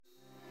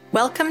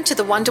Welcome to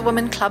the Wonder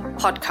Woman Club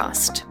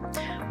podcast.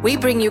 We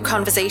bring you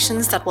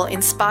conversations that will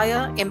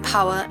inspire,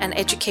 empower, and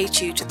educate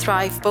you to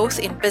thrive both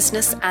in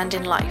business and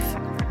in life.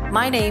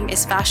 My name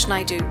is Vash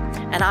Naidu,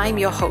 and I'm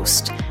your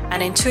host,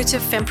 an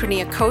intuitive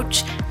fempreneur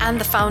coach and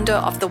the founder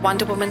of the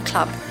Wonder Woman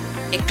Club,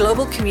 a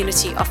global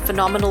community of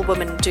phenomenal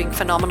women doing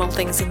phenomenal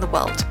things in the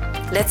world.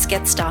 Let's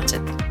get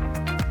started.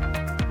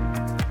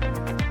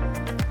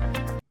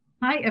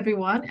 Hi,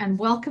 everyone, and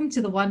welcome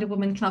to the Wonder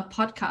Woman Club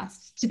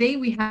podcast. Today,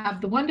 we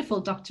have the wonderful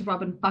Dr.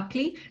 Robin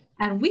Buckley,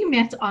 and we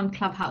met on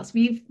Clubhouse.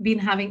 We've been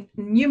having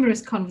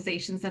numerous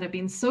conversations that have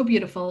been so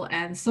beautiful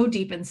and so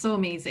deep and so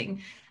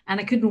amazing, and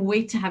I couldn't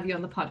wait to have you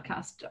on the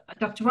podcast.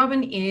 Dr.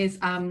 Robin is,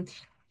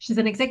 she's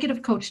an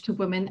executive coach to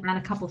women and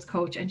a couples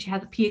coach, and she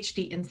has a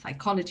PhD in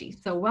psychology.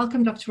 So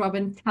welcome, Dr.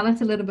 Robin. Tell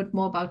us a little bit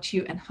more about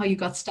you and how you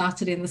got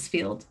started in this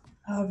field.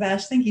 Oh,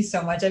 Vash, thank you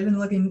so much. I've been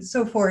looking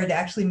so forward to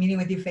actually meeting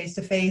with you face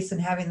to face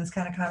and having this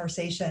kind of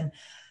conversation.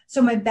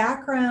 So my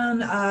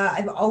background,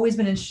 I've always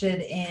been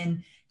interested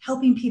in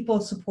helping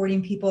people,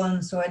 supporting people,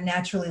 and so it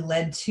naturally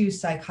led to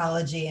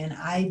psychology. And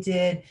I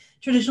did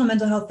traditional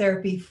mental health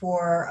therapy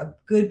for a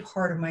good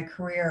part of my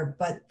career.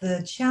 But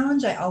the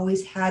challenge I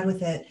always had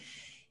with it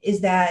is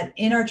that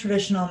in our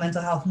traditional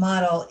mental health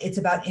model, it's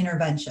about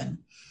intervention.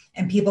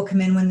 And people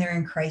come in when they're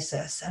in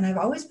crisis. And I've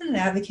always been an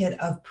advocate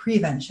of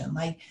prevention,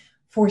 like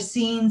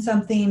foreseeing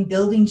something,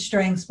 building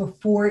strengths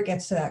before it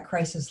gets to that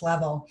crisis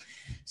level.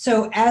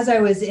 So as I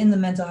was in the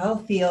mental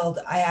health field,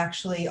 I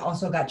actually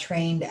also got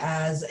trained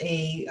as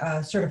a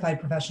certified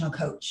professional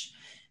coach,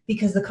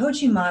 because the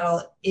coaching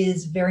model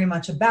is very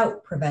much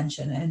about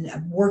prevention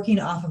and working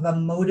off of a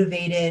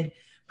motivated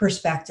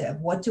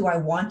perspective. What do I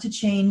want to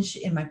change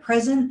in my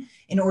present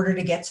in order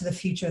to get to the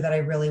future that I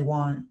really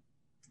want?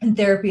 And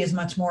therapy is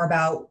much more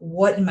about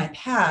what in my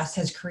past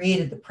has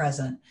created the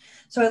present.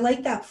 So I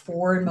like that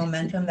forward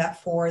momentum,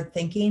 that forward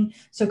thinking.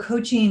 So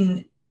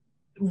coaching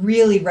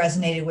really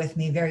resonated with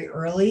me very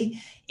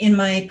early in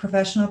my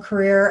professional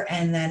career.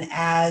 And then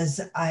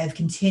as I've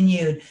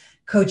continued,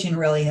 coaching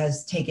really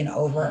has taken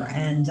over.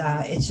 And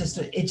it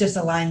just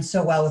aligns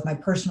so well with my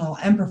personal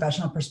and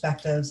professional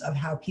perspectives of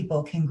how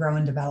people can grow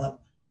and develop.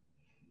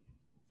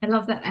 I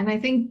love that. And I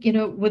think, you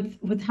know,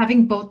 with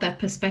having both that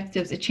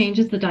perspectives, it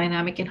changes the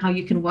dynamic in how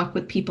you can work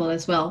with people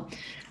as well.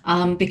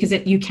 Because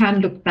you can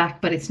look back,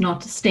 but it's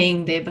not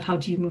staying there, but how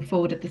do you move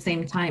forward at the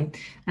same time?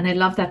 And I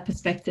love that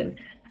perspective.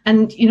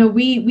 And, you know,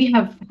 we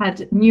have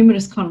had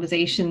numerous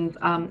conversations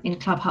in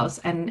Clubhouse,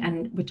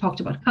 and we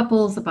talked about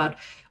couples, about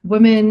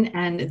women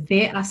and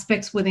their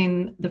aspects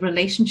within the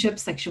relationship,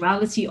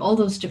 sexuality, all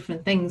those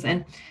different things.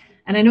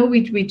 And I know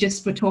we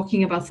just were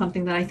talking about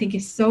something that I think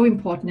is so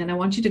important, and I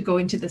want you to go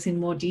into this in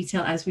more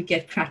detail as we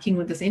get cracking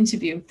with this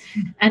interview.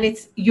 And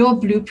it's your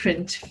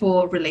blueprint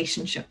for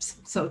relationships.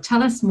 So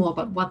tell us more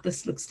about what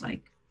this looks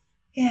like.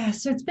 Yeah,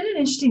 so it's been an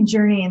interesting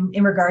journey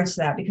in regards to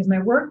that, because my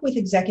work with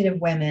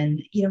executive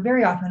women, you know,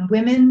 very often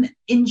women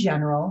in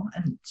general,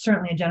 and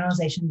certainly a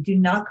generalization, do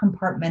not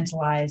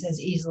compartmentalize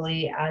as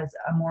easily as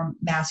a more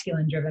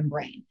masculine driven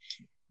brain.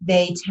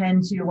 They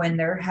tend to, when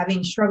they're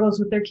having struggles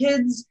with their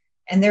kids,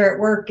 and they're at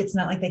work, it's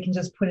not like they can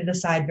just put it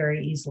aside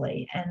very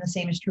easily. And the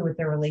same is true with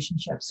their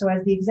relationships. So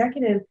as the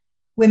executive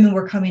women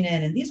were coming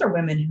in, and these are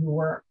women who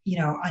were, you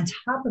know, on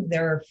top of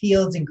their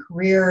fields and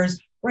careers,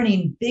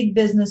 running big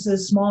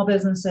businesses, small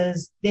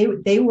businesses,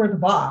 they were the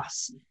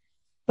boss.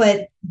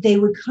 But they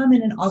would come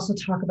in and also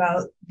talk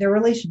about their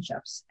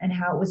relationships and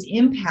how it was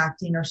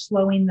impacting or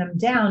slowing them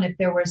down if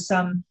there was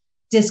some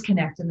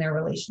disconnect in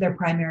their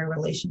primary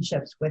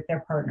relationships with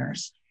their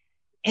partners.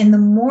 And the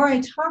more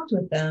I talked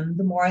with them,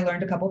 the more I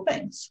learned a couple of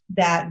things,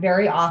 that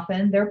very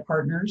often their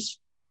partners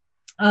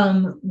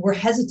were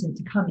hesitant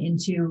to come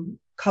into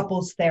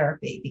couples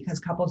therapy, because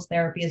couples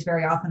therapy is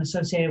very often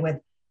associated with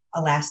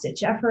a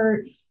last-ditch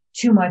effort,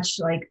 too much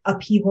like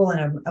upheaval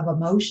and of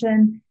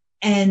emotion.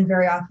 And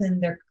very often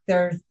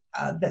either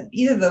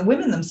the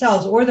women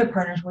themselves or their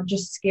partners were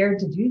just scared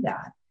to do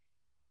that.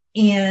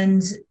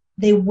 And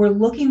they were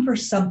looking for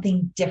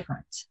something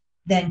different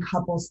than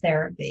couples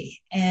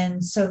therapy.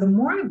 And so the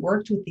more I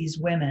worked with these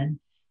women,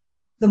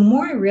 the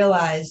more I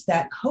realized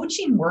that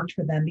coaching worked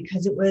for them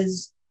because it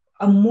was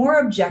a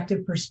more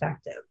objective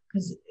perspective.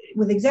 Because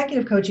with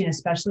executive coaching,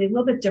 especially a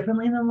little bit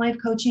differently than life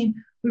coaching,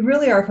 we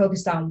really are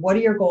focused on what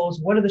are your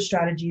goals, what are the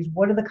strategies,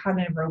 what are the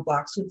cognitive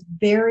roadblocks. So it's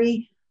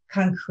very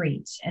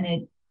concrete, and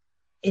it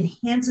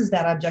enhances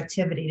that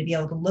objectivity to be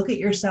able to look at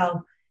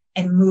yourself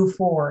and move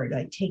forward,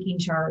 like taking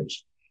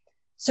charge.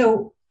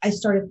 So I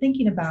started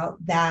thinking about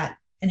that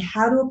and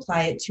how to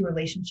apply it to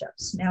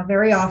relationships. Now,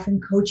 very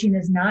often coaching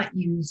is not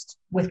used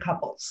with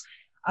couples.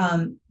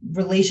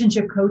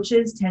 Relationship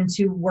coaches tend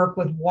to work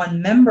with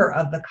one member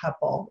of the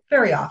couple,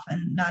 very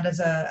often, not as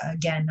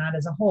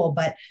a whole,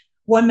 but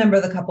one member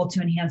of the couple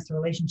to enhance the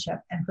relationship.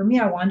 And for me,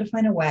 I wanted to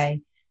find a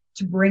way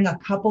to bring a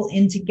couple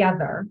in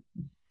together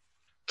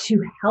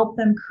to help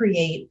them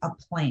create a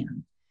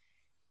plan.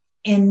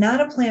 And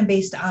not a plan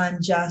based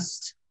on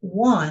just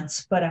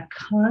wants, but a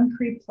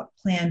concrete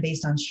plan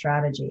based on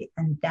strategy.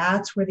 And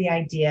that's where the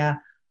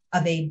idea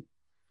of a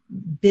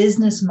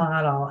business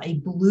model, a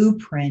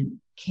blueprint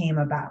came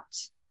about.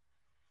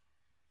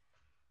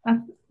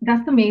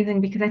 That's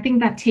amazing because I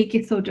think that take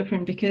is so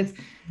different because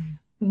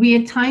we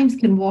at times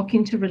can walk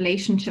into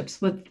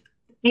relationships with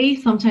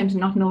sometimes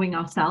not knowing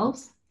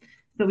ourselves.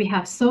 So we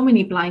have so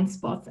many blind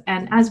spots.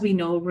 And as we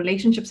know,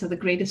 relationships are the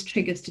greatest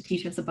triggers to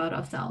teach us about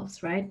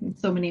ourselves, right? In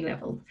so many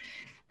levels.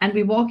 And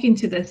we walk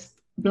into this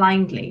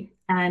blindly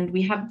and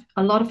we have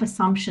a lot of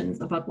assumptions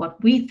about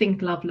what we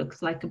think love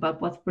looks like,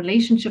 about what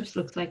relationships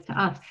looks like to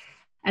us.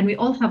 And we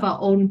all have our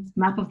own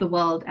map of the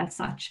world as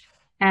such.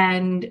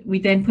 And we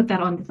then put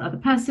that on this other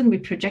person. We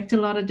project a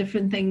lot of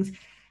different things.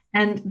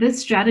 And this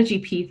strategy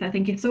piece, I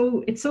think it's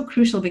so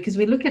crucial because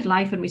we look at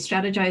life and we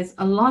strategize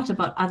a lot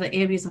about other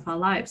areas of our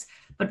lives,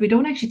 but we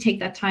don't actually take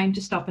that time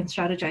to stop and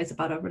strategize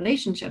about our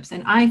relationships.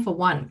 And I, for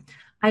one,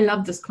 I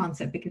love this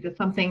concept because it's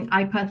something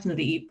I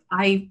personally,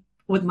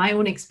 with my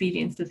own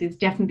experiences, is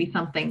definitely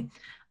something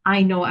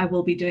I know I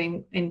will be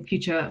doing in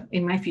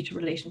my future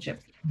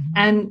relationships. Mm-hmm.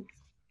 And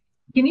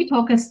can you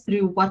talk us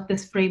through what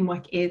this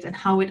framework is and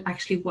how it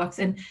actually works?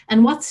 And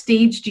what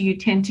stage do you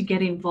tend to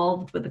get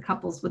involved with the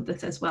couples with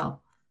this as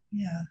well?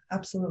 Yeah,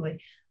 absolutely.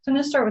 So I'm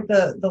going to start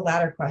with the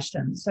latter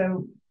question.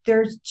 So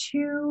there's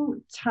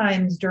 2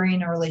 times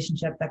during a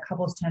relationship that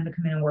couples tend to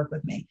come in and work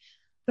with me.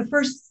 The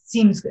first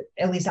seems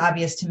at least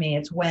obvious to me.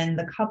 It's when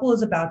the couple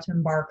is about to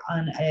embark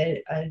on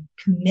a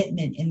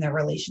commitment in their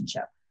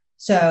relationship.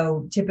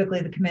 So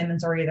typically the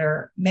commitments are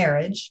either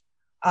marriage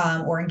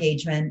or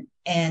engagement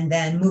and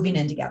then moving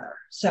in together.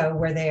 So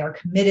where they are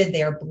committed,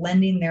 they are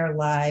blending their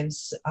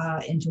lives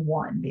into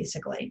one,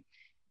 basically.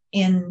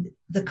 And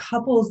the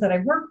couples that I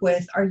work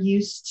with are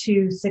used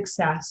to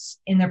success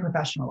in their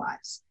professional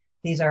lives.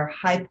 These are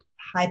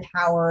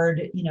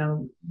high-powered,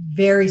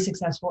 very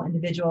successful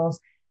individuals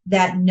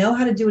that know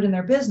how to do it in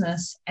their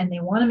business, and they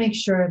want to make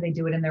sure they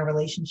do it in their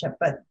relationship,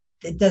 but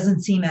it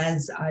doesn't seem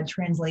as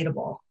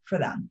translatable for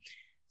them.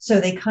 So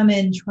they come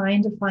in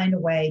trying to find a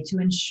way to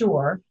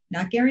ensure,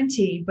 not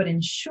guarantee, but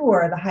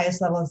ensure the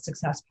highest level of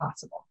success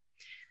possible.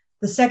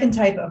 The second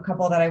type of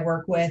couple that I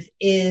work with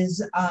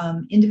is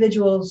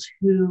individuals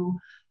who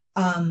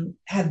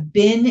have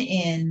been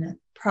in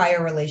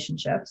prior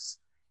relationships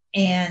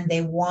and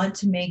they want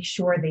to make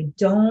sure they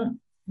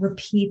don't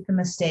repeat the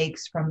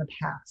mistakes from the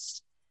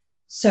past.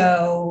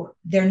 So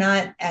they're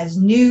not as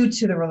new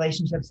to the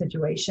relationship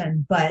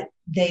situation, but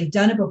they've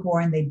done it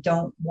before and they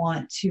don't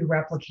want to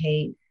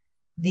replicate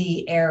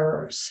the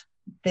errors.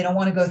 They don't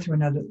want to go through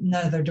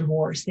another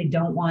divorce. They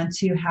don't want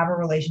to have a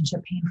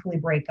relationship painfully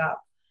break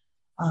up.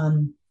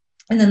 And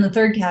then the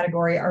third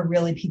category are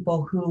really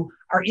people who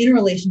are in a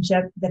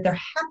relationship that they're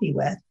happy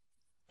with,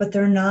 but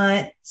they're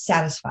not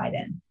satisfied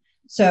in.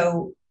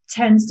 So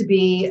tends to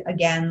be,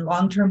 again,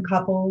 long-term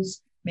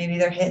couples. Maybe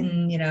they're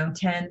hitting,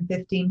 10,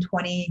 15,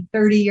 20,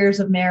 30 years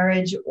of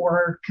marriage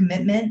or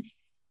commitment,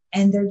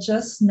 and they're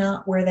just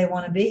not where they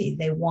want to be.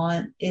 They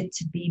want it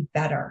to be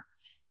better.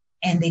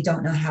 And they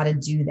don't know how to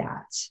do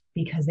that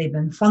because they've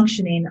been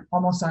functioning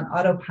almost on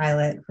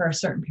autopilot for a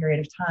certain period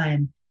of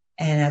time.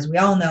 And as we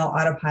all know,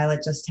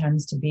 autopilot just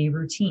tends to be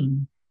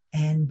routine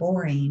and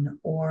boring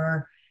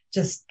or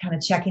just kind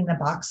of checking the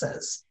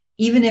boxes.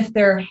 Even if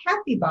they're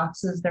happy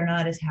boxes, they're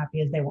not as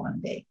happy as they want to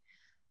be.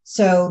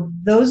 So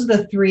those are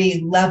the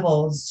 3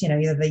 levels,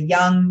 either the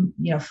young,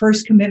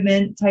 first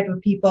commitment type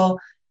of people,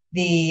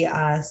 the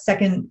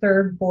second,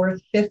 third,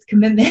 fourth, fifth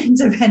commitment,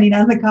 depending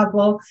on the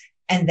couple,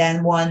 and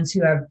then ones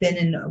who have been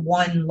in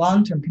one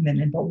long-term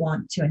commitment but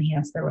want to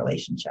enhance their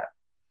relationship.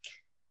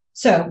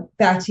 So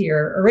back to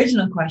your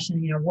original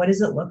question, what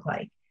does it look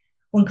like?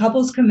 When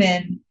couples come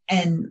in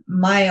and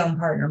my own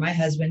partner, my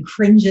husband,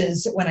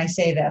 cringes when I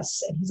say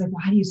this. And he's like,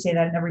 why do you say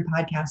that in every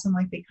podcast? I'm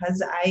like,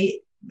 because I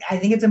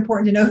think it's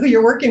important to know who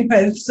you're working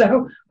with.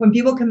 So when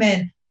people come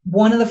in,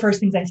 one of the first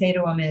things I say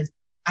to them is,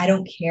 I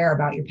don't care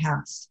about your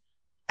past.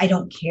 I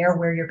don't care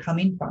where you're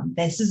coming from.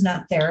 This is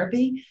not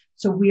therapy.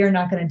 So we are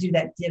not going to do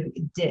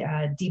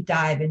that deep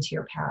dive into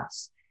your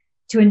past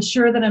to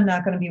ensure that I'm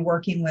not going to be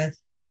working with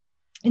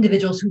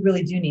individuals who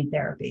really do need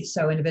therapy.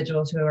 So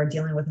individuals who are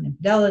dealing with an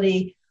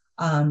infidelity,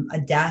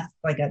 a death,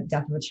 like a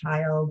death of a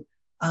child,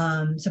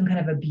 some kind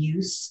of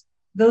abuse.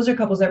 Those are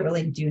couples that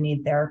really do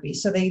need therapy.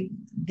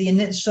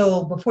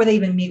 So before they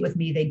even meet with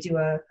me, they do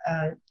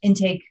a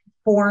intake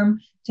form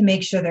to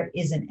make sure there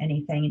isn't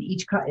anything. And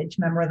each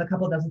member of the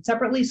couple does it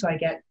separately. So I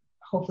get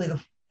hopefully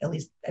at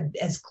least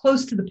as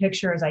close to the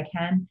picture as I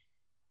can.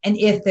 And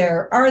if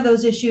there are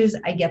those issues,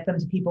 I get them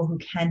to people who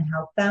can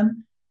help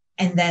them.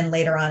 And then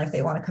later on, if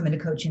they want to come into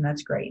coaching,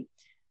 that's great.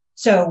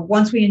 So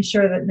once we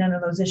ensure that none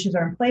of those issues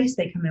are in place,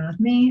 they come in with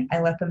me. I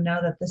let them know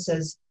that this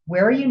is,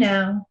 where are you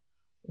now?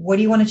 What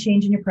do you want to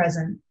change in your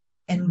present?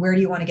 And where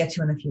do you want to get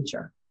to in the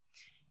future?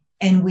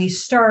 And we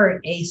start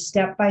a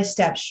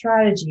step-by-step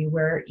strategy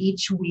where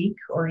each week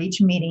or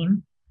each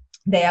meeting,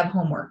 they have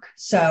homework.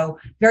 So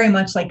very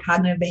much like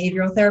cognitive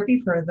behavioral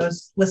therapy, for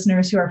those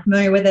listeners who are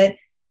familiar with it,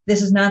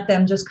 this is not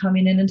them just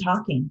coming in and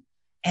talking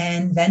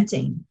and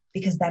venting.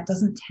 because that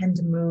doesn't tend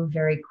to move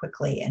very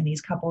quickly. And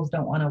these couples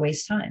don't want to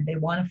waste time. They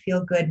want to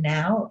feel good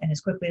now and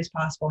as quickly as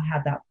possible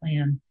have that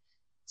plan.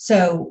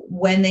 So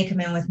when they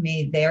come in with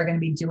me, they are going to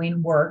be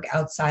doing work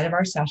outside of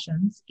our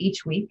sessions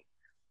each week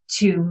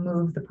to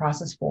move the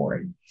process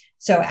forward.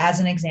 So as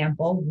an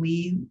example,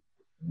 we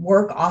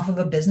work off of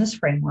a business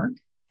framework.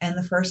 And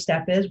the first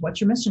step is,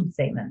 what's your mission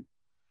statement?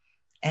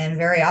 And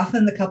very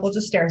often the couple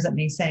just stares at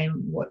me saying,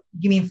 what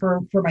you mean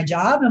for my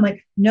job? And I'm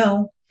like,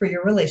 no, for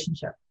your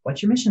relationship.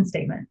 What's your mission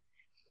statement?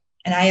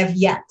 And I have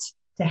yet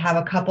to have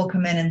a couple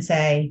come in and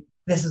say,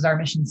 this is our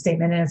mission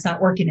statement and it's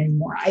not working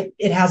anymore.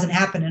 It hasn't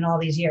happened in all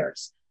these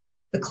years.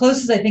 The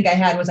closest I think I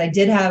had was I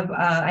have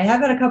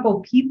had a couple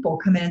of people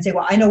come in and say,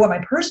 well, I know what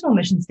my personal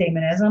mission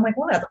statement is. And I'm like,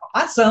 well, that's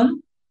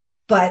awesome,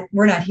 but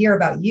we're not here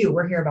about you.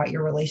 We're here about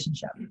your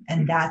relationship.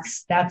 And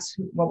that's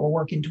what we're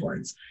working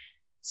towards.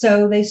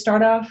 So they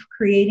start off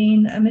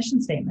creating a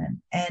mission statement,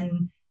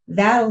 and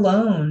that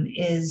alone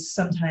is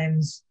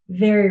sometimes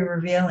very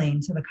revealing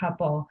to the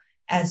couple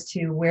as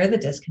to where the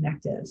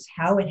disconnect is,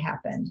 how it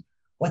happened,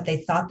 what they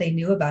thought they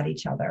knew about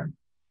each other.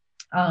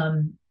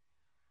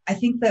 I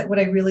think that what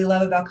I really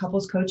love about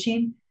couples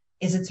coaching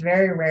is it's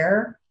very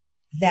rare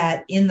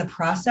that in the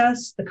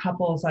process, the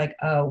couple is like,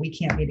 oh, we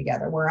can't be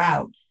together, we're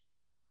out.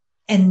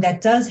 And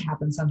that does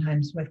happen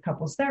sometimes with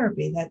couples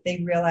therapy, that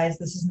they realize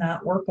this is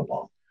not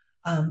workable.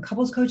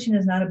 Couples coaching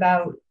is not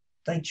about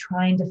like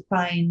trying to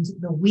find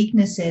the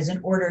weaknesses in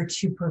order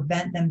to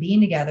prevent them being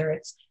together.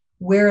 It's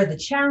where are the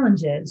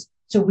challenges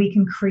so we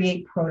can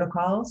create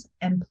protocols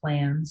and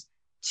plans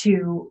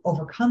to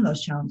overcome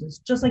those challenges,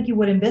 just like you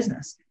would in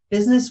business.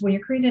 Business, when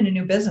you're creating a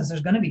new business,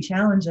 there's going to be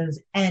challenges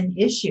and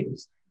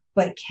issues,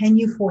 but can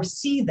you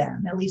foresee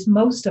them, at least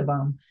most of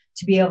them,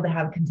 to be able to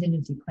have a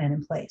contingency plan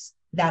in place?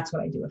 That's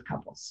what I do with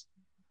couples.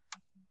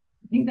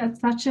 I think that's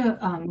such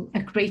a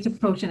great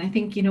approach. And I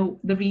think,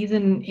 the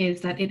reason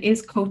is that it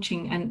is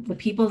coaching, and the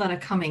people that are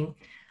coming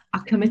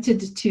are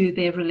committed to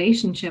their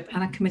relationship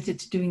and are committed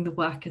to doing the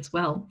work as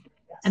well.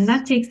 Yes. And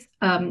that takes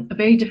a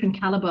very different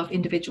caliber of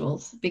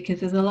individuals, because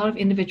there's a lot of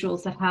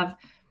individuals that have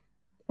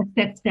a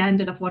set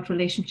standard of what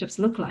relationships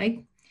look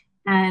like,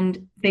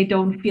 and they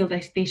don't feel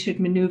that they should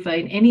maneuver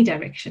in any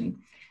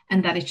direction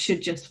and that it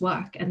should just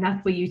work. And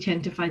that's where you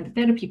tend to find the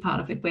therapy part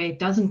of it, where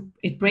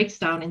it breaks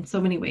down in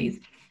so many ways.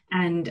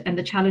 And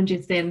the challenge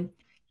is then,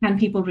 can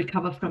people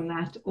recover from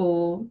that?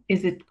 Or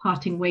is it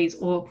parting ways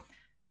or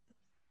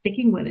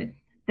sticking with it,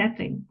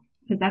 settling?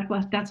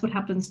 Because that's what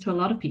happens to a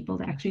lot of people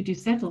that actually do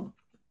settle.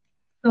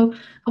 So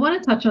I want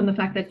to touch on the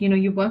fact that,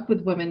 you work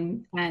with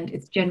women, and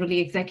it's generally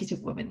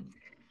executive women.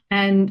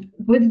 And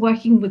with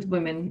working with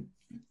women,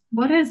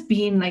 what has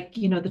been like,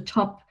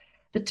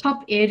 the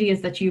top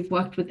areas that you've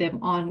worked with them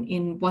on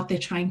in what they're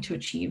trying to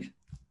achieve?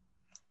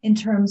 In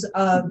terms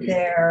of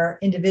their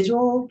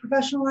individual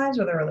professional lives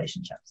or their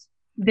relationships?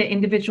 Their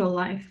individual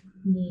life.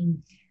 Mm-hmm.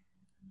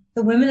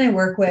 The women I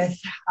work with,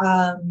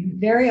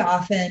 very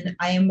often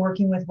I am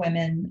working with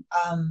women,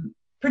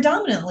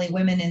 predominantly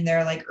women in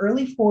their like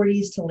early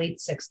 40s to late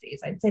 60s.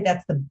 I'd say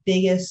that's the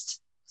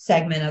biggest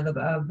segment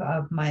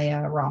of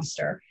my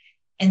roster.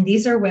 And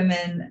these are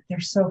women, they're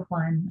so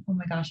fun. Oh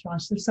my gosh,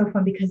 they're so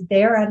fun because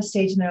they're at a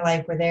stage in their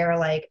life where they're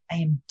like, I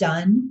am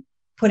done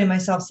putting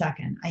myself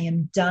second. I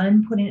am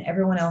done putting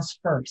everyone else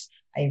first.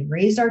 I've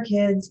raised our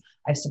kids.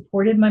 I've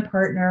supported my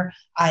partner.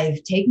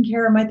 I've taken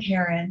care of my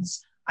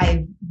parents.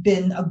 I've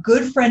been a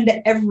good friend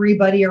to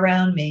everybody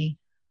around me.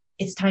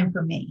 It's time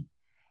for me.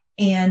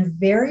 And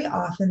very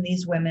often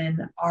these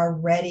women are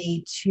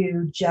ready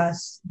to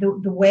just, the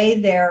way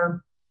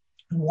their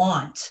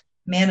want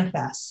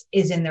manifests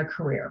is in their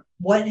career.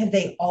 What have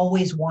they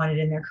always wanted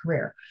in their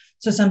career?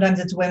 So sometimes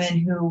it's women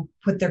who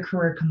put their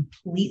career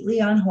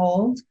completely on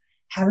hold,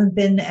 haven't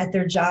been at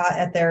their job,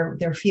 at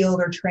their field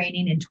or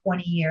training in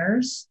 20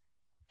 years.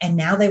 And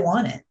now they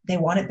want it. They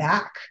want it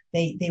back.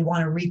 They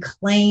want to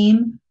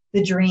reclaim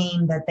the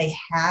dream that they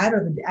had,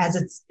 or as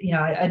it's,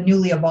 a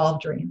newly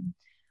evolved dream.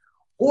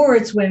 Or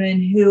it's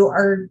women who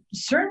are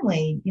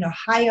certainly,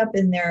 high up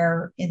in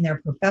their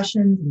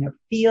professions, in their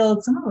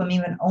field. Some of them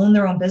even own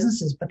their own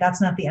businesses, but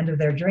that's not the end of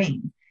their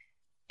dream.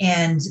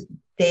 And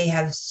they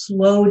have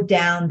slowed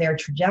down their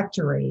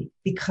trajectory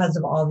because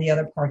of all the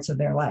other parts of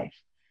their life.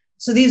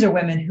 So these are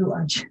women who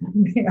are,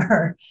 they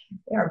are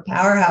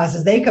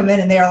powerhouses. They come in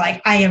and they are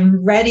like, I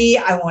am ready.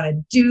 I want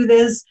to do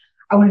this.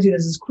 I want to do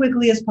this as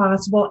quickly as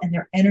possible. And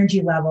their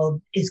energy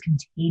level is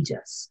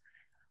contagious.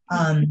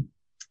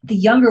 The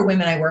younger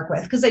women I work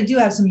with, because I do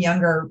have some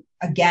younger,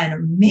 again,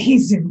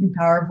 amazingly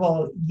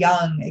powerful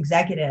young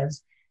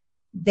executives,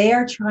 they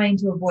are trying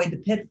to avoid the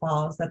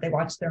pitfalls that they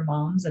watch their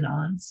moms and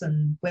aunts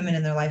and women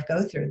in their life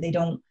go through. They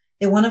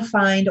want to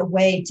find a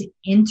way to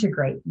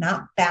integrate,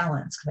 not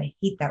balance, because I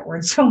hate that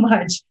word so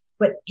much,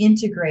 but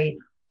integrate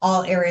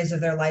all areas of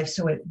their life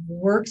so it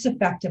works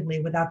effectively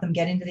without them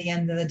getting to the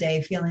end of the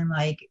day feeling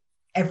like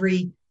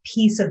every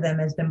piece of them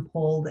has been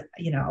pulled,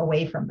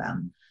 away from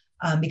them,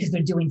 because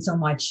they're doing so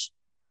much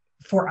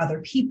for other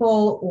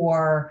people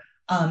or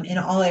in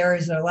all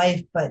areas of their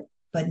life, but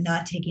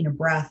not taking a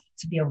breath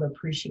to be able to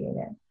appreciate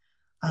it.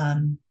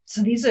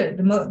 So these are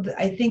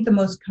I think the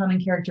most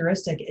common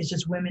characteristic is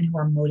just women who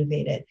are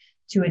motivated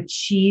to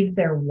achieve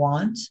their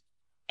want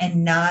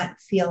and not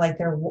feel like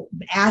they're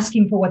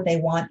asking for what they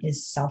want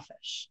is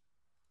selfish.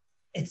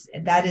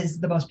 That is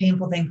the most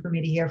painful thing for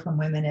me to hear from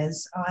women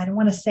is, oh, I don't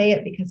want to say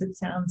it because it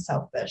sounds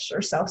selfish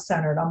or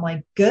self-centered. I'm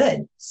like,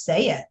 good,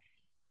 say it.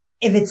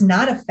 If it's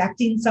not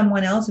affecting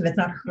someone else, if it's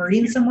not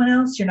hurting someone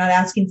else, you're not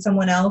asking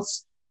someone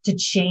else to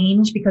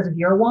change because of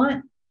your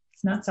want,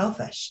 it's not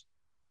selfish.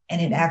 And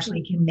it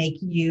actually can make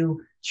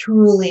you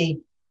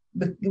truly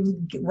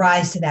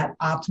rise to that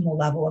optimal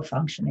level of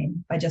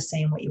functioning by just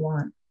saying what you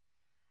want.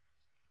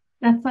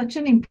 That's such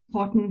an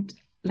important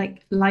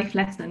like life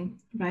lesson,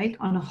 right?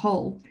 On a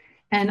whole.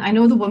 And I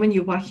know the women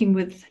you're working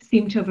with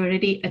seem to have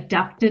already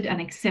adapted and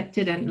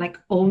accepted and like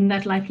owned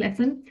that life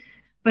lesson.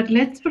 But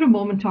let's for a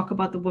moment talk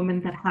about the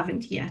women that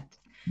haven't yet.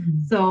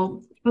 Mm-hmm.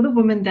 So for the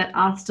women that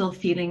are still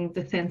feeling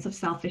the sense of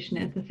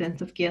selfishness, the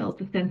sense of guilt,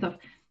 the sense of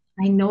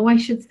I know I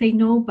should say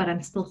no, but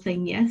I'm still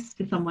saying yes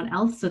to someone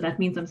else. So that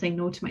means I'm saying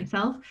no to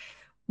myself.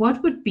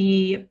 What would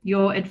be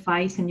your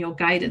advice and your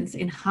guidance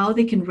in how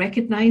they can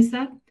recognize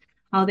that,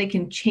 how they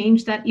can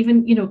change that,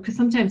 even, because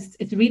sometimes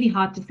it's really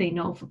hard to say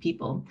no for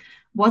people.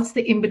 What's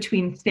the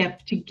in-between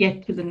step to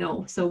get to the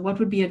no? So what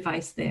would be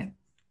advice there?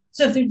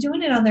 So if they're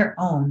doing it on their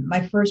own,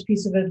 my first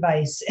piece of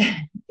advice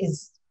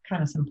is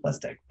kind of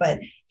simplistic, but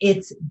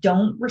it's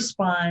don't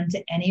respond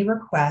to any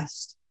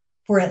request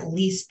for at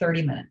least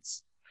 30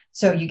 minutes.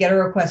 So you get a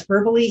request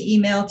verbally,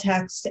 email,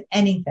 text,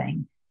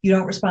 anything. You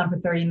don't respond for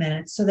 30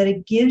 minutes so that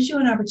it gives you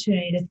an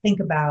opportunity to think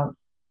about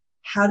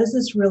how does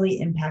this really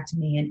impact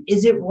me? And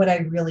is it what I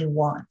really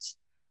want?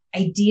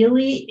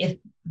 Ideally, if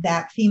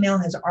that female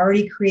has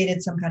already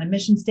created some kind of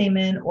mission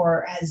statement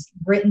or has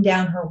written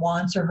down her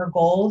wants or her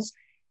goals,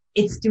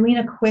 it's doing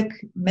a quick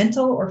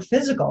mental or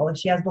physical, if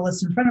she has the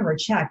list in front of her,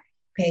 check,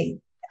 okay,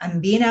 I'm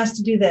being asked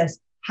to do this.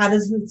 How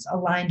does this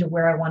align to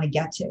where I want to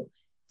get to?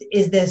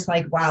 Is this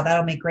like, wow,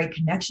 that'll make great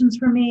connections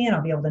for me and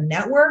I'll be able to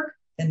network?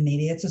 Then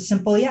maybe it's a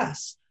simple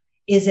yes.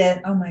 Is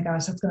it, oh my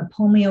gosh, that's going to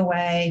pull me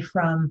away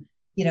from,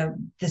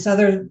 this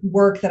other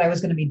work that I was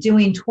going to be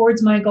doing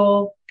towards my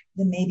goal?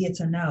 Then maybe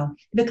it's a no.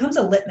 It becomes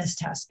a litmus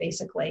test,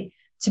 basically,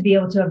 to be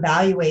able to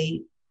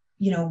evaluate,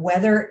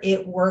 whether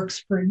it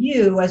works for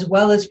you as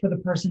well as for the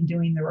person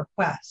doing the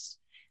request.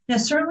 Now,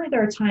 certainly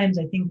there are times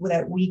I think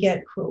that we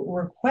get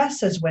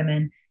requests as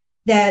women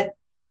that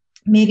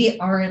maybe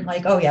aren't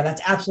like, oh yeah,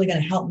 that's absolutely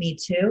going to help me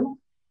too.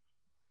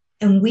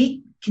 And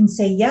we can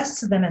say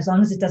yes to them as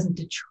long as it doesn't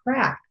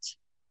detract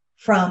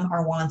from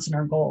our wants and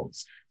our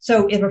goals.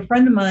 So if a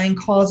friend of mine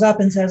calls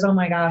up and says, oh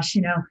my gosh,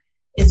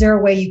 is there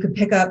a way you could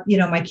pick up,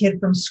 my kid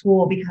from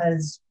school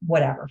because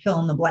whatever, fill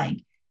in the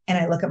blank. And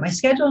I look at my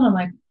schedule and I'm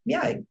like,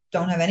 yeah, I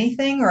don't have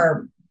anything,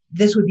 or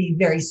this would be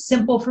very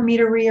simple for me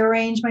to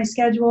rearrange my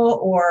schedule,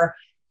 or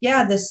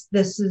yeah, this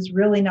is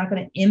really not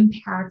going to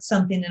impact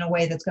something in a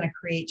way that's going to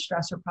create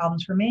stress or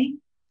problems for me.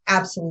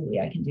 Absolutely,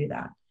 I can do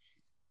that.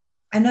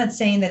 I'm not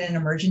saying that in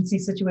emergency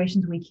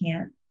situations we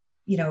can't,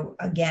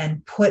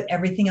 again, put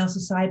everything else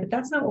aside, but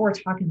that's not what we're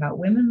talking about.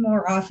 Women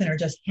more often are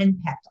just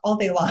henpecked all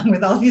day long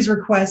with all these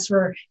requests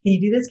for, can you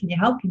do this? Can you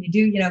help? Can you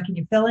do, can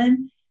you fill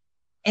in?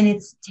 And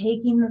it's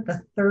taking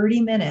the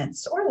 30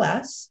 minutes or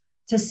less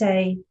to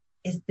say,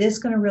 is this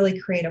going to really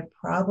create a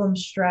problem,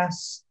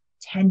 stress,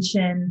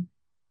 tension,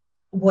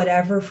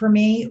 whatever for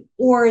me?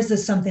 Or is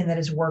this something that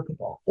is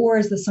workable? Or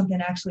is this something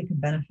that actually could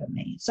benefit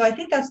me? So I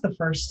think that's the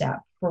first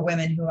step for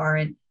women who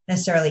aren't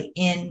necessarily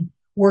in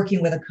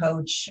working with a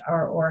coach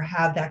or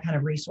have that kind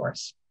of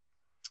resource.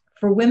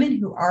 For women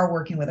who are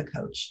working with a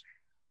coach,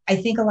 I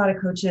think a lot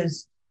of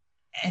coaches,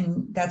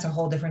 and that's a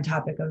whole different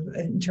topic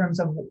in terms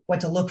of what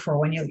to look for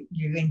when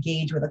you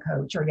engage with a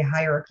coach or you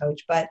hire a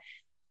coach. But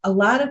a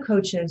lot of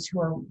coaches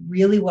who are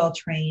really well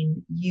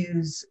trained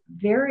use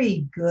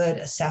very good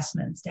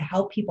assessments to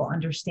help people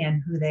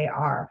understand who they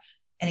are.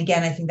 And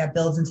again, I think that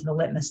builds into the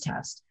litmus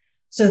test.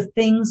 So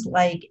things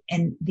like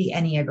the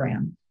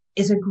Enneagram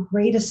is a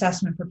great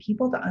assessment for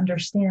people to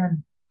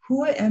understand,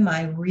 who am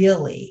I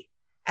really,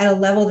 at a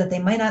level that they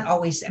might not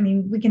always,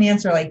 we can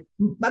answer, like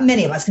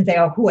many of us can say,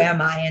 oh, who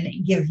am I?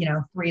 And give,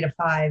 3 to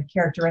 5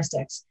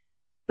 characteristics.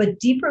 But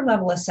deeper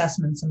level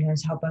assessments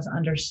sometimes help us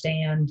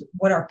understand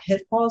what our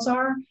pitfalls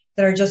are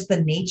that are just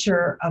the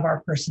nature of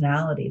our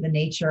personality, the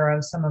nature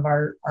of some of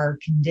our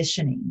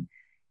conditioning.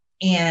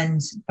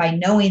 And by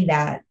knowing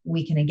that,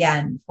 we can,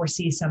 again,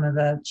 foresee some of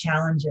the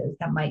challenges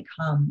that might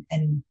come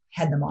and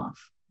head them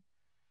off.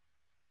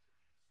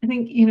 I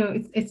think,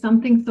 it's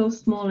something so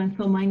small and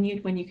so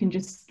minute when you can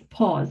just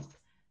pause,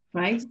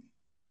 right?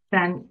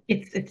 Then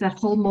it's that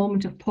whole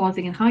moment of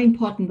pausing and how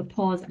important the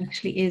pause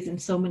actually is in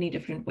so many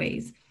different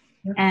ways.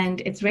 Yep.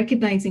 And it's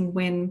recognizing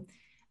when,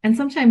 and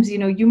sometimes,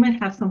 you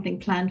might have something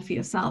planned for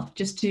yourself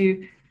just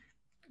to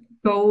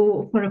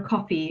go for a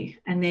coffee,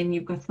 and then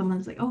you've got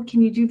someone's like, oh,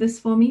 can you do this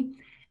for me?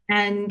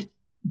 And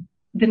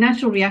the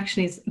natural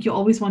reaction is you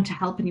always want to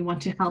help, and you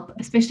want to help,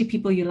 especially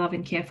people you love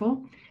and care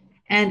for.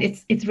 And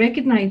it's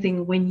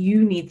recognizing when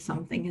you need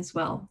something as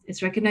well.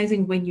 It's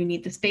recognizing when you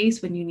need the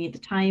space, when you need the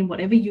time,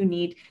 whatever you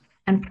need,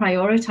 and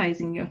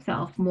prioritizing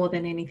yourself more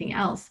than anything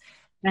else.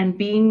 And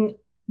being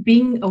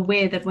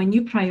aware that when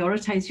you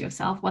prioritize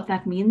yourself, what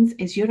that means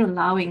is you're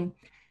allowing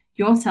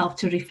yourself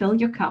to refill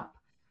your cup,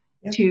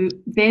 Yep. to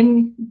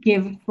then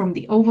give from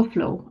the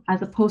overflow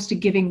as opposed to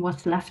giving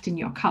what's left in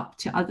your cup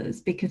to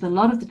others, because a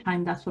lot of the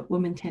time that's what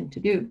women tend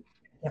to do.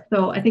 Yep.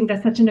 So I think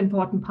that's such an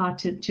important part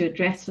to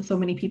address for so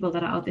many people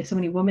that are out there, so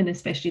many women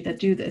especially that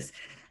do this.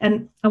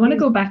 And I want to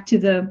go back to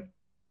the.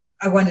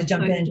 I want to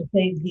jump in and just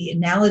say the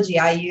analogy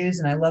I use,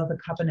 and I love the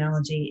cup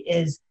analogy,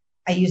 is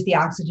I use the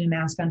oxygen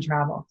mask on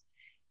travel.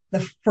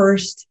 The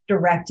first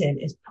directive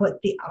is put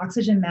the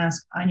oxygen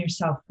mask on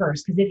yourself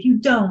first, because if you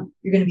don't,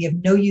 you're going to be of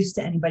no use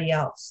to anybody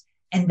else.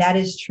 And that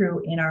is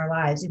true in our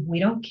lives. If we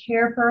don't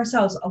care for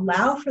ourselves,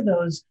 allow for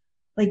those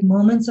like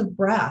moments of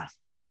breath,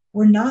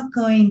 we're not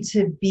going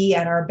to be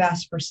at our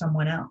best for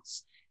someone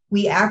else.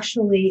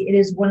 It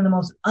is one of the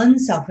most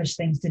unselfish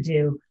things to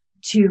do,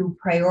 to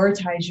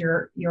prioritize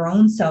your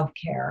own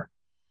self-care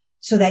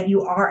so that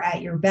you are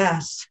at your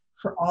best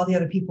for all the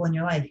other people in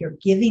your life. You're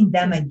giving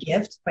them a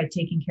gift by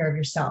taking care of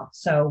yourself.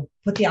 So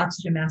put the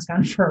oxygen mask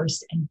on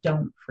first and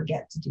don't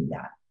forget to do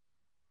that.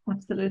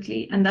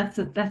 Absolutely. And that's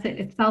it. That's it.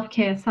 It's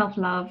self-care,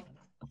 self-love,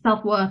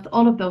 self-worth,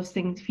 all of those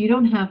things. If you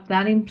don't have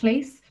that in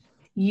place,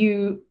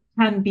 you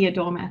can be a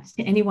doormat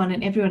to anyone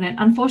and everyone. And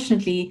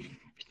unfortunately,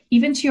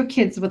 even to your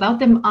kids, without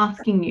them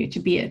asking you to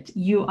be it,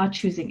 you are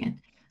choosing it.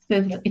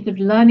 So it's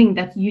learning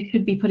that you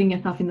should be putting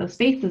yourself in those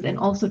spaces and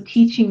also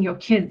teaching your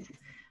kids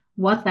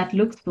what that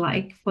looks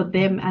like for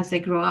them as they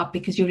grow up,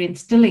 because you're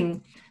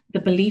instilling the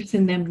beliefs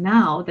in them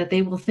now that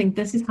they will think,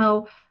 this is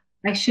how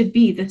I should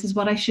be, this is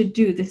what I should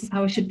do, this is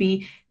how I should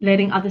be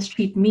letting others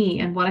treat me,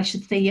 and what I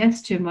should say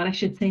yes to and what I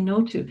should say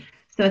no to.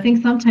 So I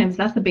think sometimes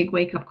that's a big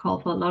wake-up call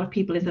for a lot of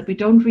people, is that we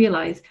don't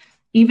realize,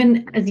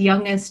 even as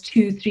young as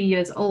 2-3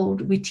 years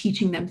old, we're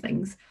teaching them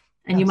things.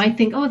 And you might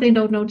think, oh, they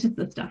don't notice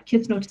this stuff.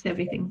 Kids notice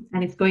everything,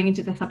 and it's going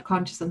into the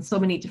subconscious on so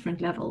many different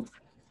levels.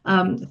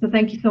 So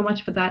thank you so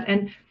much for that.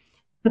 And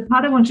the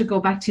part I want to go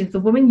back to is the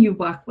women you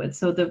work with.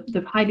 So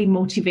the highly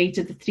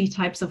motivated, the three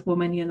types of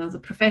women, the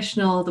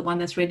professional, the one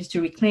that's ready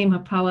to reclaim her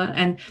power,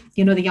 and,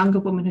 the younger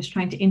woman who's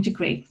trying to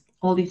integrate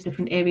all these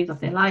different areas of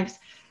their lives.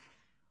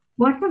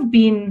 What have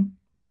been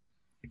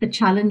the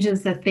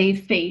challenges that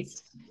they've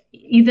faced,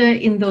 either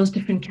in those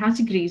different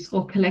categories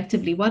or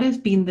collectively? What has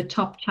been the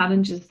top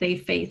challenges they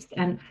faced,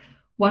 and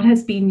what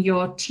has been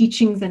your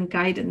teachings and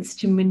guidance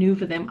to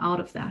maneuver them out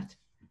of that?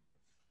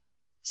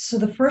 So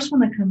the first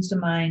one that comes to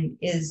mind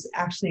is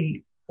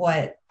actually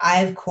what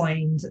I've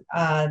coined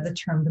the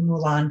term the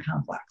Mulan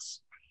complex.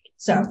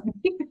 So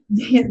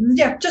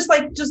yeah, just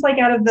like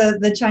out of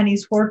the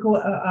Chinese folklore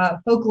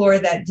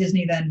that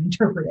Disney then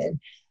interpreted.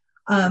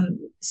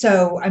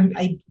 So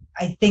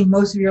I think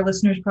most of your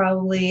listeners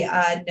probably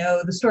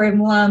know the story of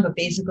Mulan, but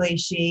basically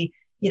she,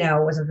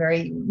 was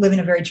living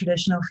a very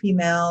traditional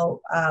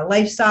female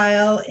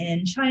lifestyle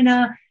in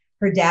China.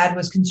 Her dad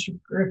was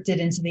conscripted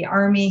into the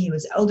army. He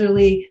was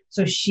elderly.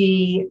 So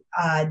she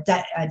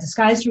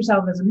disguised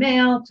herself as a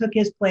male, took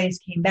his place,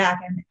 came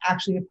back. And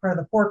actually a part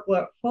of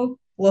the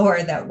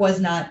folklore that was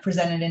not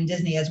presented in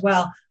Disney as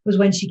well was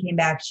when she came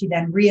back, she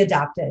then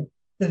readopted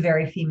the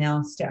very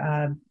female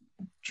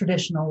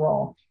traditional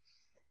role.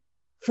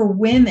 For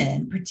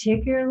women,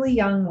 particularly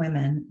young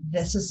women,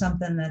 this is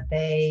something that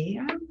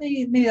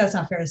maybe that's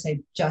not fair to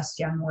say just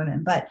young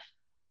women, but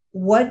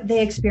what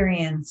they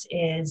experience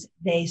is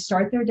they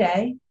start their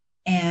day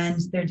and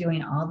they're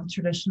doing all the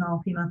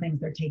traditional female things.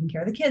 They're taking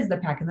care of the kids,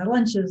 they're packing their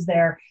lunches,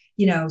 they're,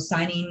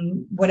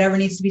 signing whatever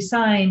needs to be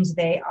signed.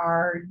 They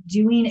are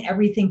doing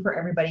everything for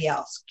everybody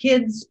else,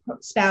 kids,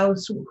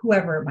 spouse,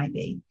 whoever it might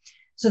be.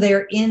 So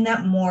they're in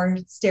that more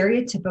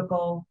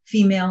stereotypical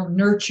female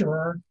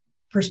nurturer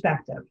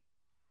perspective.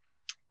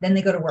 Then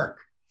they go to work.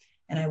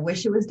 And I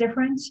wish it was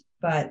different,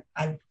 but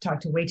I've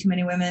talked to way too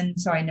many women,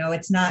 so I know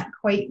it's not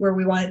quite where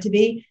we want it to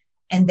be.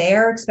 And they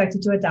are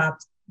expected to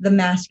adopt the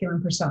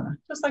masculine persona,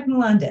 just like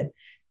Mulan did,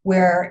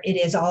 where it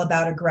is all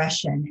about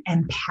aggression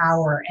and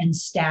power and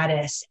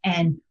status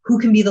and who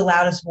can be the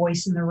loudest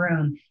voice in the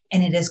room.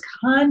 And it is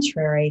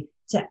contrary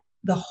to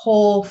the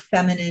whole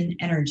feminine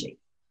energy.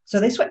 So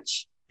they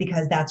switch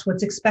because that's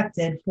what's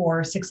expected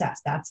for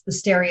success. That's the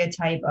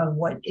stereotype of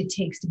what it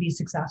takes to be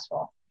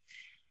successful.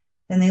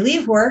 Then they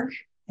leave work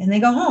and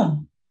they go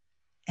home,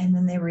 and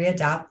then they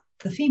readopt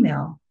the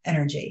female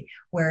energy,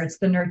 where it's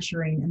the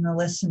nurturing and the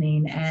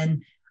listening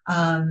and,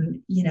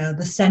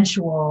 the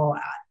sensual,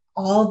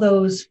 all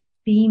those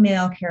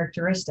female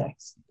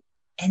characteristics.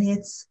 And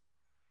it's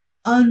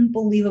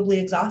unbelievably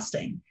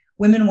exhausting.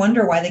 Women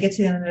wonder why they get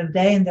to the end of the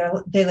day and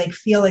they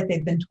feel like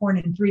they've been torn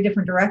in 3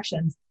 different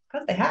directions,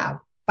 because they have,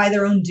 by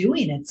their own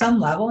doing at some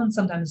level, and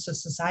sometimes it's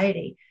just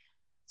society.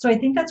 So I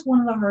think that's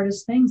one of the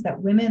hardest things,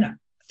 that women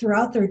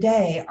throughout their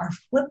day are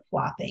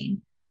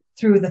flip-flopping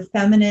through the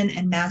feminine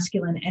and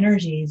masculine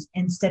energies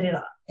instead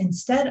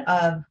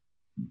of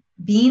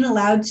being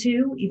allowed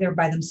to, either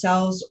by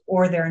themselves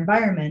or their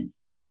environment,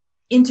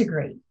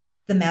 integrate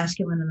the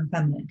masculine and the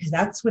feminine, because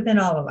that's within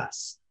all of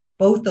us,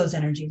 both those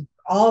energies,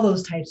 all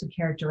those types of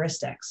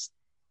characteristics,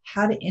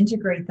 how to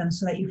integrate them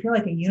so that you feel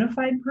like a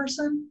unified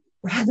person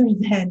rather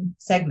than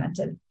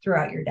segmented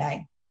throughout your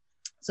day.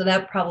 So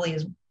that probably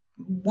is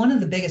one of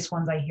the biggest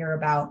ones I hear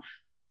about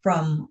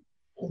from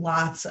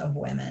lots of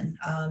women.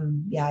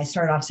 I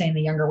started off saying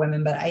the younger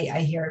women, but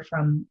I hear it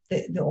from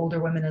the older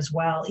women as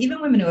well.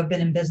 Even women who have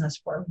been in business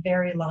for a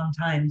very long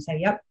time say,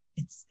 yep,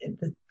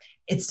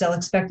 it's still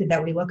expected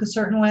that we look a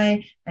certain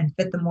way and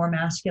fit the more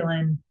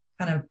masculine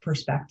kind of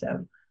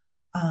perspective.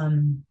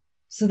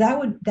 So that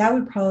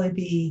would probably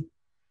be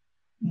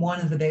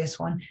one of the biggest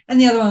one. And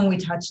the other one we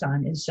touched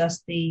on is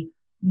just the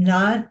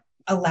not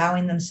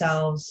allowing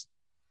themselves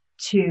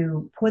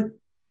to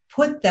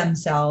put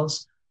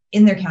themselves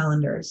in their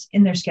calendars,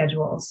 in their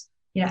schedules,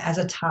 as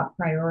a top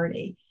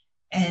priority.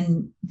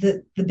 And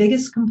the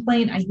biggest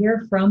complaint I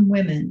hear from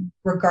women,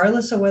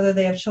 regardless of whether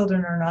they have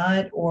children or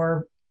not,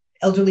 or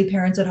elderly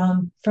parents at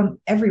home, from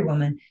every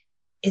woman,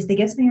 is they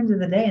get to the end of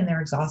the day and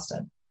they're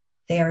exhausted.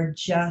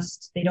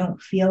 They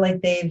don't feel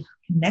like they've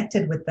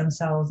connected with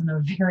themselves in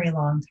a very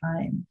long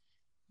time.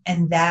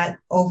 And that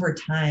over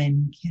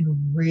time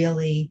can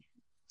really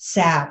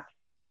sap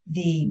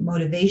the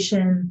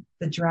motivation,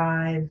 the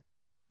drive,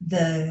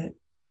 the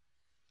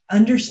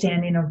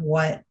understanding of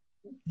what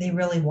they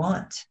really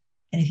want.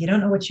 And if you don't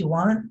know what you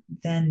want,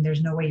 then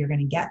there's no way you're going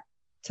to get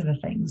to the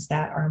things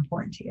that are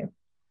important to you.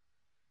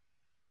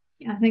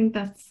 Yeah, I think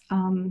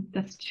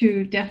that's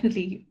true.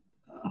 Definitely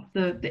of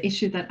the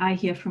issue that I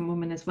hear from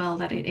women as well,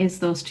 that it is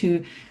those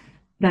two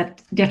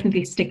that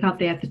definitely stick out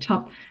there at the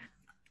top.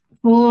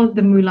 For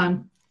the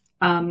Mulan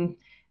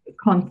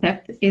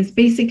concept is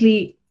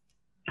basically,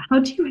 how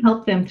do you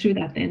help them through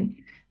that then?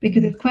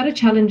 Because it's quite a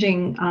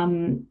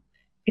challenging,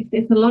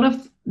 it's a lot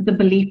of the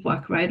belief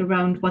work, right,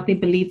 around what they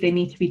believe they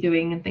need to be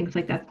doing and things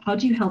like that. How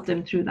do you help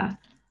them through that?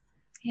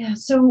 Yeah,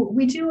 so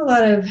we do a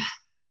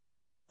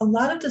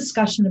lot of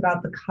discussion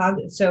about the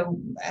cognitive. So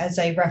as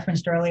I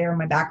referenced earlier,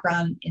 my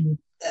background in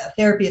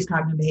therapy is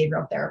cognitive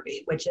behavioral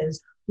therapy, which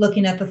is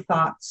looking at the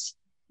thoughts,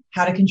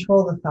 how to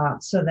control the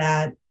thoughts, so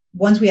that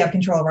once we have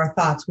control of our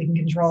thoughts, we can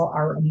control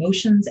our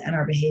emotions and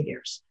our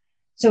behaviors.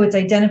 So it's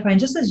identifying,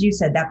 just as you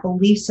said, that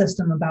belief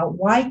system about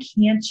why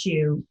can't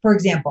you, for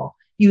example,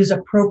 use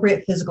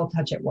appropriate physical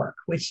touch at work,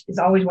 which is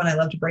always one I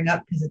love to bring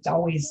up because it's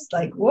always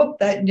like, whoop,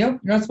 nope, you're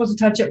not supposed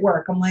to touch at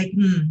work. I'm like,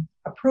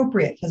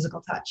 appropriate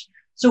physical touch.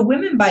 So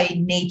women by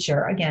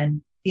nature,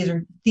 again,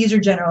 these are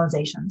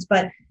generalizations,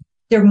 but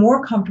they're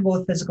more comfortable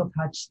with physical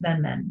touch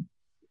than men.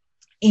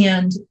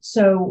 And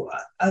so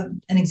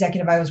an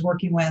executive I was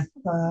working with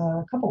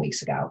a couple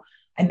weeks ago,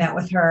 I met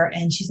with her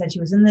and she said she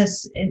was in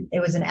this,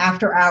 it was an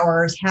after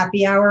hours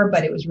happy hour,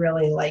 but it was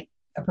really like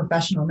a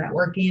professional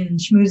networking and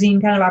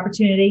schmoozing kind of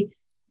opportunity.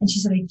 And she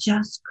said, I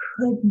just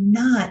could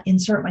not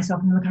insert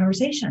myself into the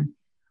conversation.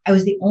 I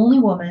was the only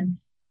woman,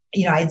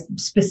 I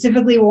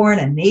specifically worn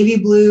a navy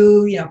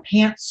blue,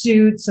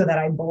 pantsuit so that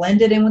I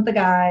blended in with the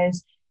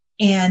guys.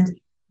 And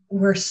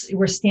we're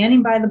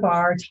standing by the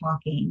bar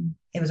talking.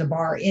 It was a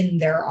bar in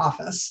their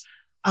office.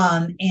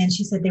 And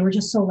she said they were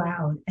just so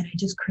loud and I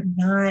just could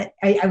not,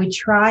 I would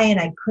try and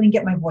I couldn't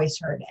get my voice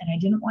heard and I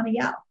didn't want to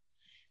yell.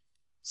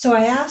 So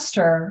I asked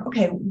her,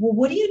 okay, well,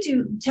 what do you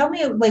do? Tell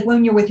me, like,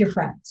 when you're with your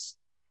friends.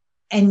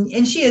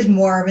 And she is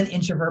more of an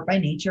introvert by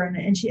nature.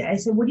 And I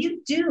said, what do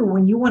you do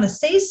when you want to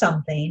say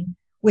something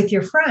with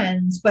your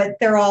friends, but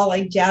they're all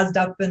like jazzed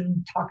up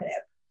and talkative?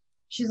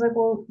 She's like,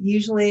 well,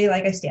 usually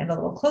like I stand a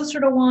little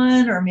closer to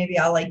one, or maybe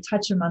I'll like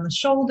touch them on the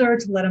shoulder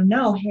to let them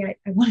know, hey,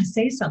 I want to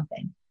say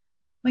something.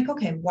 I'm like,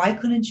 okay, why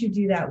couldn't you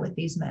do that with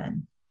these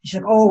men?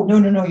 She's like, oh,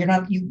 no, you're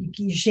not, you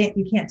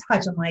can't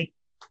touch. I'm like,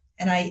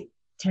 and I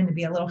tend to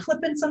be a little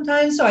flippant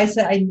sometimes. So I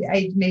said,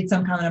 I made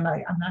some comment.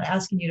 I'm not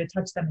asking you to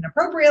touch them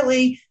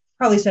inappropriately.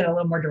 Probably said it a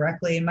little more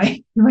directly in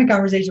my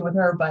conversation with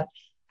her, but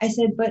I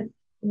said, but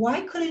why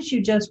couldn't you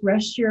just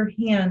rest your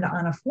hand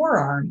on a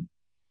forearm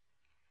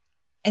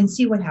and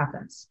see what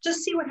happens? Just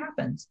see what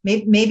happens.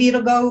 Maybe it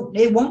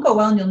won't go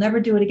well and you'll never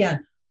do it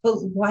again.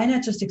 But why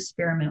not just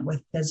experiment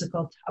with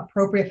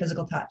appropriate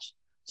physical touch?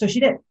 So she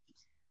did.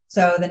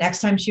 So the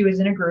next time she was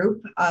in a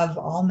group of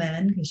all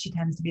men, because she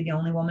tends to be the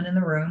only woman in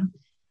the room,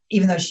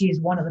 even though she's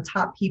one of the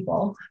top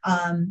people.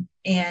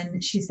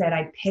 And she said,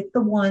 I picked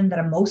the one that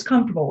I'm most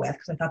comfortable with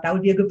because I thought that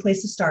would be a good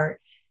place to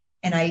start.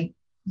 And I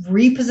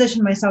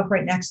repositioned myself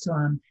right next to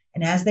him.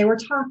 And as they were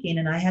talking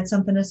and I had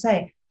something to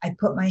say, I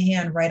put my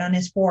hand right on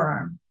his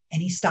forearm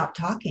and he stopped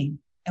talking.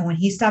 And when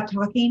he stopped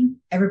talking,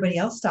 everybody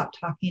else stopped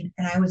talking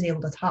and I was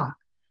able to talk.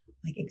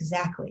 Like,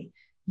 exactly.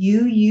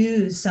 You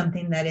use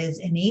something that is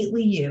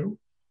innately you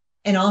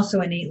and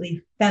also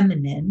innately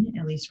feminine,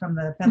 at least from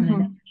the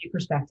feminine energy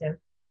perspective.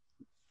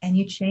 And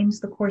you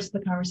changed the course of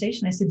the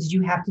conversation. I said, did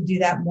you have to do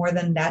that more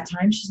than that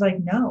time? She's like,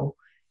 no.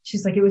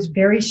 She's like, it was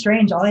very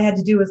strange. All I had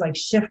to do was like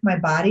shift my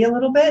body a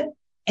little bit.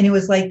 And it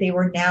was like they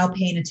were now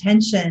paying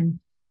attention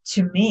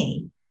to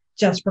me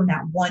just from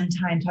that one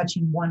time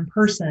touching one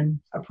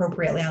person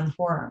appropriately on the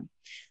forearm.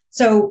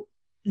 So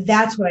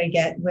that's what I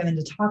get women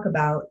to talk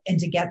about and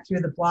to get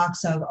through the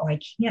blocks of, oh, I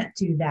can't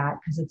do that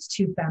because it's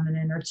too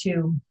feminine or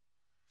too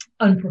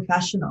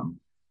unprofessional.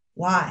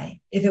 Why?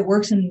 If it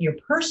works in your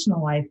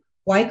personal life,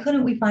 why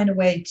couldn't we find a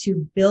way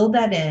to build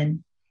that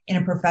in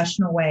a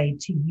professional way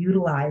to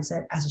utilize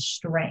it as a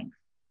strength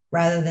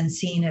rather than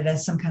seeing it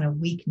as some kind of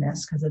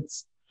weakness because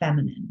it's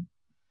feminine?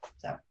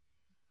 So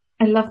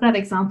I love that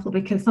example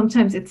because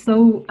sometimes it's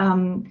so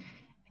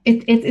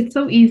it's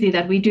so easy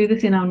that we do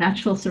this in our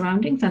natural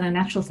surroundings and our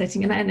natural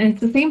setting, and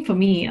it's the same for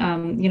me.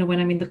 When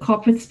I'm in the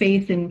corporate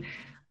space, and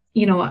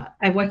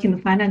I work in the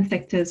finance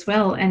sector as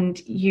well, and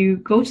you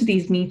go to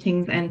these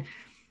meetings, and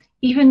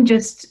even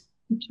just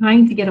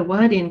trying to get a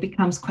word in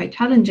becomes quite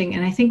challenging.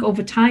 And I think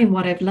over time,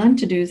 what I've learned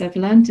to do is I've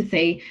learned to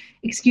say,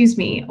 excuse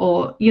me,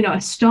 or,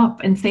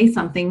 stop and say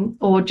something,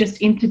 or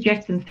just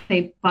interject and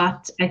say,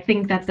 but I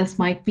think that this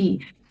might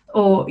be,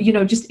 or,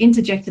 just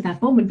interject in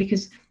that moment.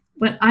 Because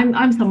when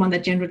I'm someone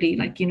that generally,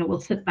 like, will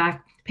sit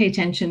back, pay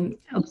attention,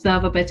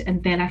 observe a bit,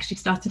 and then actually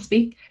start to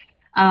speak.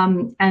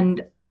 And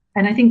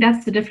I think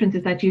that's the difference,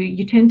 is that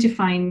you tend to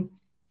find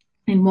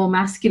in more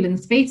masculine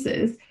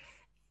spaces,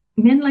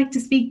 men like to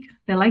speak,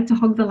 they like to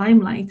hog the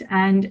limelight,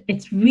 and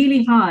it's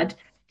really hard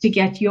to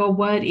get your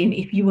word in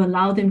if you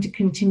allow them to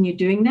continue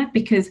doing that,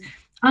 because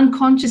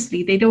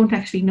unconsciously they don't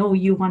actually know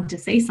you want to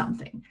say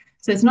something.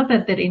 So it's not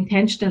that they're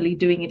intentionally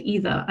doing it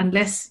either,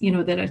 unless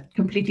they're a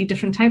completely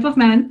different type of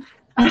man.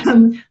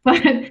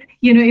 But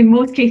in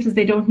most cases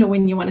they don't know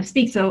when you want to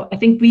speak. So I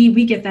think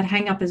we get that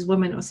hang up as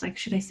women. It's like,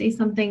 should I say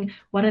something?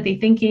 What are they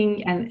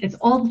thinking? And it's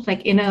all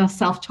like inner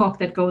self-talk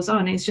that goes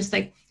on. It's just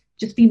like,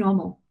 just be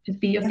normal,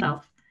 just be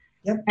yourself.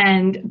 Yep.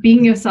 And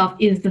being yourself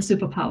is the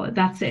superpower.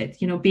 That's it.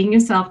 Being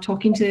yourself,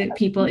 talking to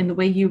people in the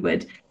way you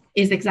would,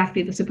 is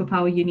exactly the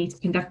superpower you need to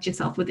conduct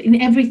yourself with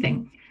in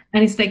everything.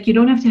 And it's like, you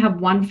don't have to have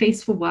one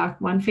face for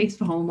work, one face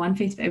for home, one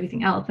face for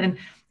everything else. And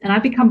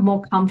I've become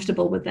more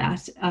comfortable with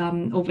that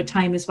over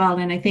time as well.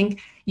 And I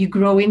think you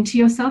grow into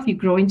yourself, you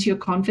grow into your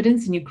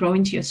confidence, and you grow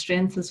into your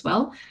strengths as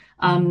well.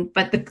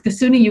 But the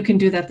sooner you can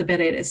do that, the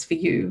better it is for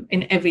you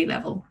in every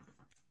level.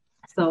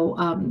 So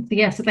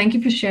thank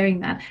you for sharing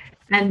that.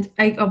 And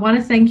I want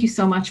to thank you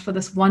so much for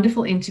this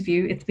wonderful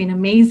interview. It's been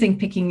amazing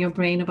picking your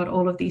brain about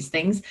all of these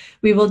things.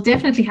 We will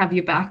definitely have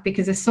you back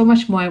because there's so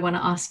much more I want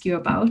to ask you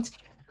about.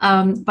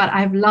 But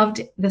I've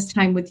loved this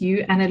time with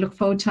you, and I look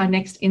forward to our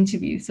next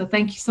interview. So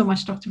thank you so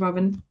much, Dr.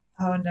 Robin.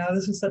 Oh, no,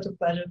 this was such a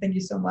pleasure. Thank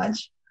you so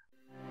much.